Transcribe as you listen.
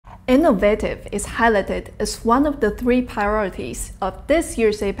Innovative is highlighted as one of the 3 priorities of this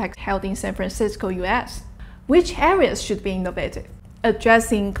year's APEC held in San Francisco, US. Which areas should be innovative?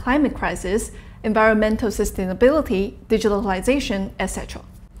 Addressing climate crisis, environmental sustainability, digitalization, etc.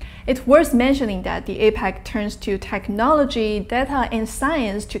 It's worth mentioning that the APEC turns to technology, data, and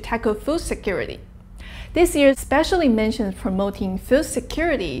science to tackle food security. This year especially mentions promoting food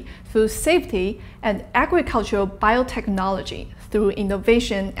security, food safety, and agricultural biotechnology through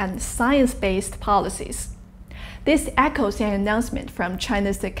innovation and science-based policies. This echoes an announcement from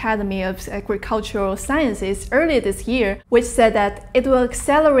China's Academy of Agricultural Sciences earlier this year, which said that it will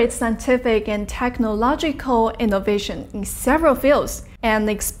accelerate scientific and technological innovation in several fields and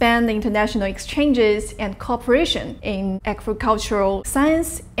expand international exchanges and cooperation in agricultural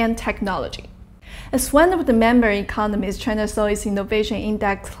science and technology. As one of the member economies, China saw its innovation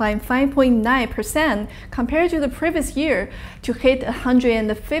index climb 5.9% compared to the previous year to hit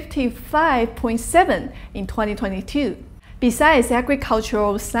 155.7 in 2022. Besides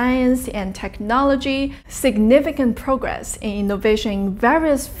agricultural science and technology, significant progress in innovation in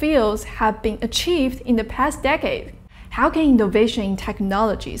various fields have been achieved in the past decade. How can innovation in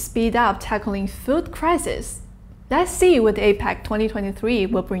technology speed up tackling food crisis? Let's see what APEC 2023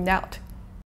 will bring out.